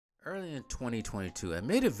Early in 2022, I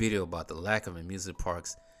made a video about the lack of amusement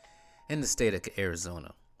parks in the state of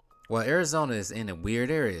Arizona. Well, Arizona is in a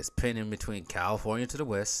weird area. It's pinned in between California to the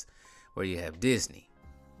west, where you have Disney,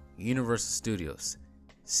 Universal Studios,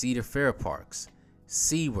 Cedar Fair Parks,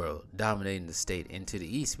 SeaWorld dominating the state, and to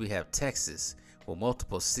the east we have Texas with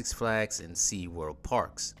multiple Six Flags and SeaWorld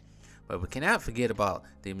parks. But we cannot forget about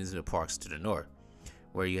the amusement parks to the north,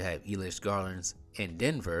 where you have Elish Garland's in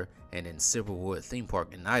Denver and then Silverwood Theme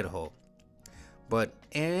Park in Idaho. But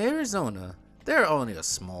in Arizona, there are only a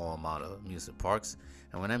small amount of amusement parks,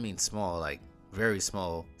 and when I mean small, like very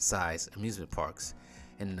small size amusement parks,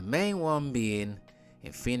 and the main one being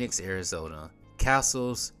in Phoenix, Arizona,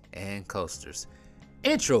 Castles and Coasters.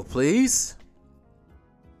 Intro, please.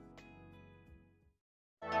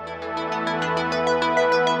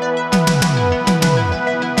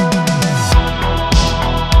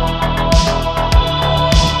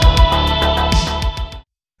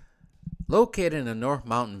 Located in the North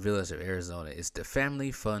Mountain Village of Arizona is the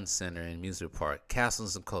Family Fun Center and Amusement Park,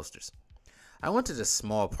 Castles and Coasters. I went to this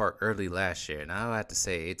small park early last year, and I have to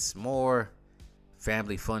say it's more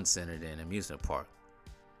family fun center than amusement park.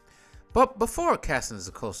 But before Castles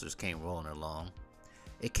and Coasters came rolling along,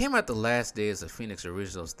 it came out the last days of Phoenix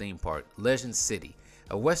Originals theme park, Legend City,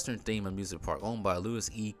 a Western themed amusement park owned by Lewis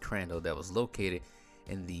E. Crandall that was located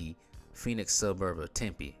in the Phoenix suburb of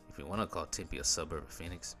Tempe, if you want to call Tempe a suburb of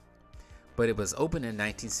Phoenix. But it was opened in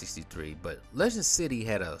 1963, but Legend City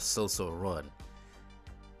had a so-so run.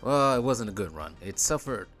 Well, it wasn't a good run. It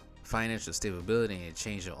suffered financial stability and it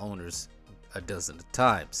changed the owners a dozen of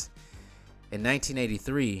times. In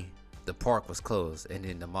 1983, the park was closed and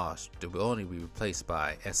then demolished to only be replaced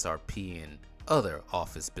by SRP and other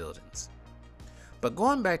office buildings. But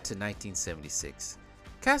going back to 1976,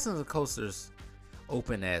 Castles and Coasters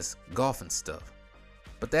opened as Golf and Stuff.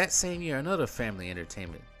 But that same year, another family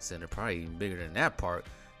entertainment center, probably even bigger than that park,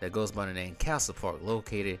 that goes by the name Castle Park,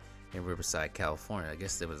 located in Riverside, California. I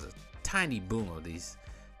guess there was a tiny boom of these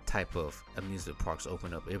type of amusement parks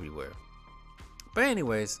open up everywhere. But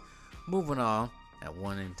anyways, moving on at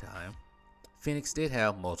one in time, Phoenix did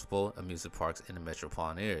have multiple amusement parks in the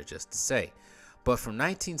metropolitan area, just to say. But from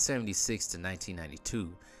 1976 to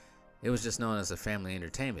 1992, it was just known as a family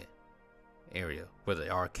entertainment area with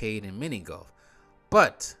an arcade and mini golf.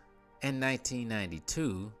 But in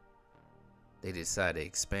 1992, they decided to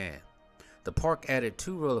expand. The park added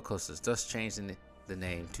 2 roller coasters, thus changing the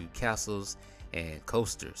name to Castles and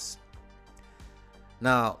Coasters.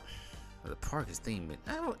 Now, the park is themed.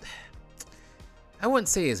 I wouldn't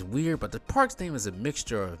say it's weird, but the park's theme is a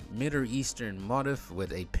mixture of Middle Eastern motif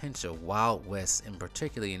with a pinch of Wild West, and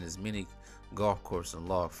particularly in its mini golf course and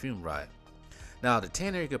log flume ride. Now, the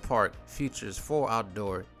 10-acre park features 4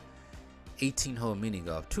 outdoor 18-hole mini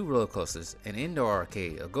golf, 2 roller coasters, an indoor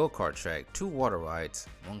arcade, a go-kart track, 2 water rides,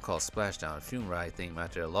 one called Splashdown, a fume ride themed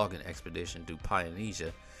after a logging expedition through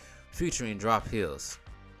Polynesia, featuring drop hills.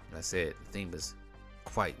 Like I said, the theme is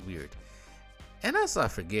quite weird. And as I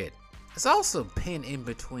forget, it's also pinned in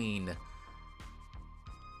between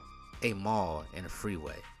a mall and a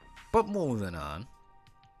freeway. But moving on,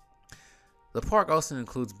 the park also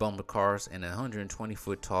includes bumper cars and a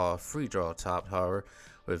 120-foot tall free draw top tower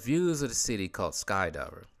with views of the city called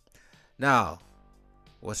Skydiver. Now,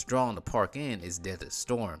 what's drawing the park in is Desert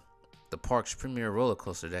Storm, the park's premier roller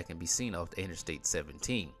coaster that can be seen off the Interstate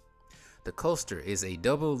 17. The coaster is a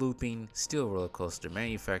double looping steel roller coaster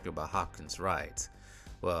manufactured by Hopkins Rides.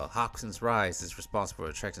 Well, Hopkins Rides is responsible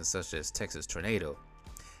for attractions such as Texas Tornado,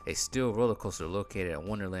 a steel roller coaster located at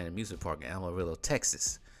Wonderland Amusement Park in Amarillo,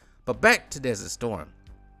 Texas. But back to Desert Storm.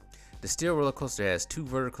 The steel roller coaster has 2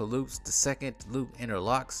 vertical loops. The second loop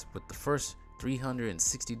interlocks with the first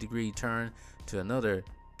 360-degree turn to another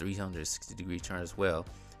 360-degree turn as well,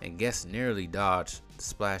 and guests nearly dodge the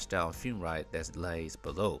splashdown fume ride that lays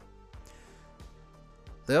below.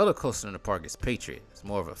 The other coaster in the park is Patriot. It's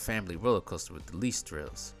more of a family roller coaster with the least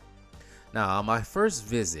thrills. Now, on my first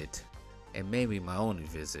visit, and maybe my only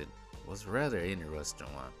visit, was a rather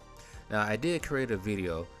interesting one. Now, I did create a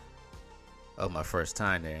video of my first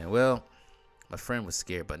time there, and well, my friend was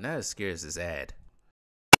scared, but not as scared as this ad.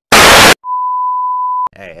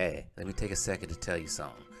 Hey, let me take a second to tell you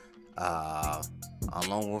something. On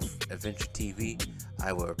Lone Wolf Adventure TV,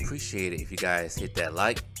 I would appreciate it if you guys hit that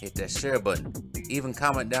like, hit that share button, even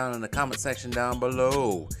comment down in the comment section down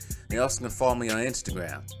below. You also can follow me on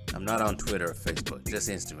Instagram. I'm not on Twitter or Facebook, just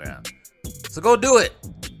Instagram. So go do it!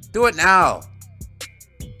 Do it now!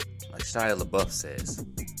 Like Shia LaBeouf says.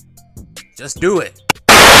 Just do it.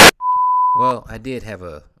 Well, I did have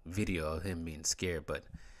a video of him being scared, but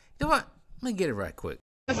you know what? Let me get it right quick.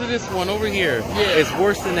 This one over here, Yeah. it's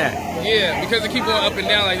worse than that. Yeah, because it keep going up and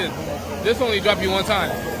down like this. This only drop you one time.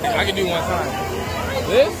 I can do one time.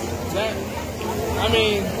 This, that, I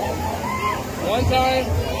mean, one time,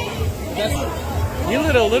 that's... Your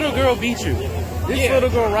little girl beat you. This little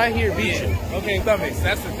girl right here beat you. Okay, stomachs,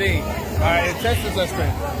 that's the thing. All right, intestines are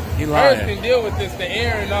strength. You Hers lying. can deal with this, the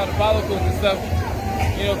air and all the follicles and stuff,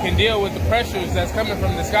 you know, can deal with the pressures that's coming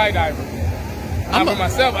from the skydiver. Now, for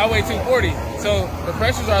myself, I weigh 240, so the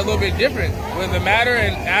pressures are a little bit different. With the matter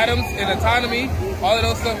and atoms and autonomy, all of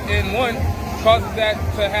those stuff in one causes that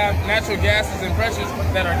to have natural gases and pressures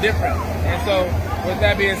that are different. And so, with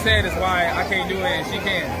that being said, is why I can't do it and she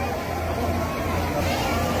can.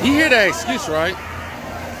 You hear that excuse, right?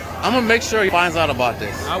 I'm gonna make sure he finds out about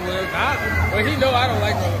this. I will. Well, he know I don't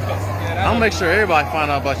like roller coasters. Yeah, I'm gonna make sure everybody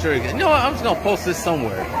find out about your. You know what? I'm just gonna post this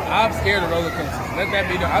somewhere. I'm scared of roller coasters. Let that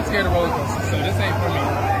be known. I'm scared of roller coasters, so this ain't for me.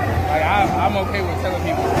 Like I'm okay with telling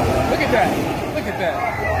people. Look at that. Look at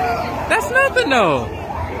that. That's nothing, though.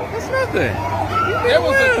 That's nothing. There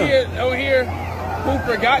was a kid over here who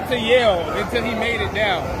forgot to yell until he made it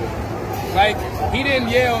down. Like he didn't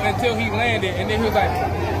yell until he landed, and then he was like,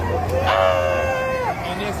 ah!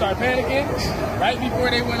 And then start panicking right before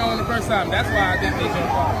they went on the first time. That's why I think they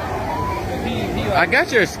jumped off. Like, I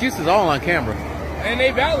got your excuses all on camera. and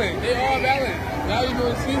they valid. They all valid. Valuable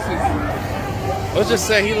excuses. Let's just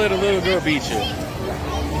say he let a little girl beat you.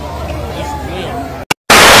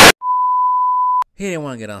 He didn't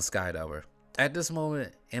want to get on Skydiver. At this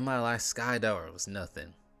moment in my life, Skydiver was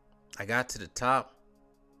nothing. I got to the top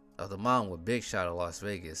of the mountain with Big Shot of Las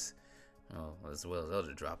Vegas, as well as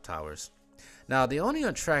other drop towers. Now, the only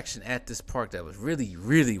attraction at this park that was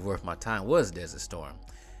really worth my time was Desert Storm.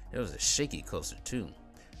 It was a shaky coaster too,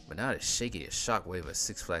 but not as shaky as Shockwave at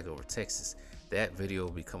Six Flags Over Texas. That video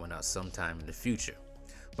will be coming out sometime in the future.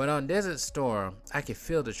 But on Desert Storm, I could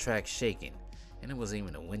feel the track shaking, and it was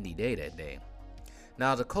even a windy day that day.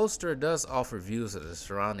 Now, the coaster does offer views of the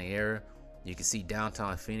surrounding area. You can see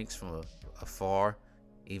downtown Phoenix from afar,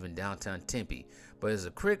 even downtown Tempe. But it's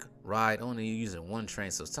a quick ride, only using one train,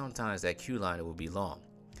 so sometimes that queue line will be long.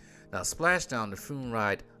 Now, Splashdown, the flume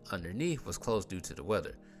ride underneath, was closed due to the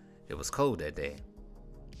weather. It was cold that day.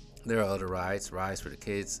 There are other rides for the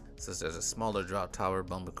kids, such as a smaller drop tower,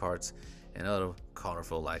 bumper carts, and other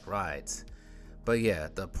colorful-like rides. But yeah,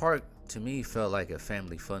 the park to me felt like a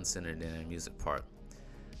family fun center than a music park.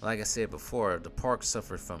 Like I said before, the park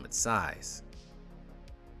suffered from its size.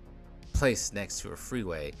 Placed next to a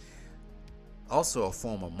freeway, also a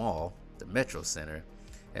former mall, the Metro Center,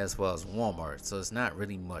 as well as Walmart, so it's not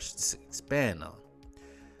really much to expand on.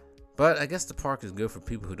 But I guess the park is good for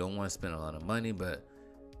people who don't want to spend a lot of money, but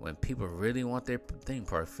when people really want their theme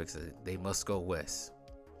park fixed, they must go west.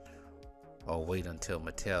 Or wait until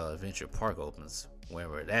Mattel Adventure Park opens,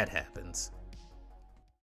 whenever that happens.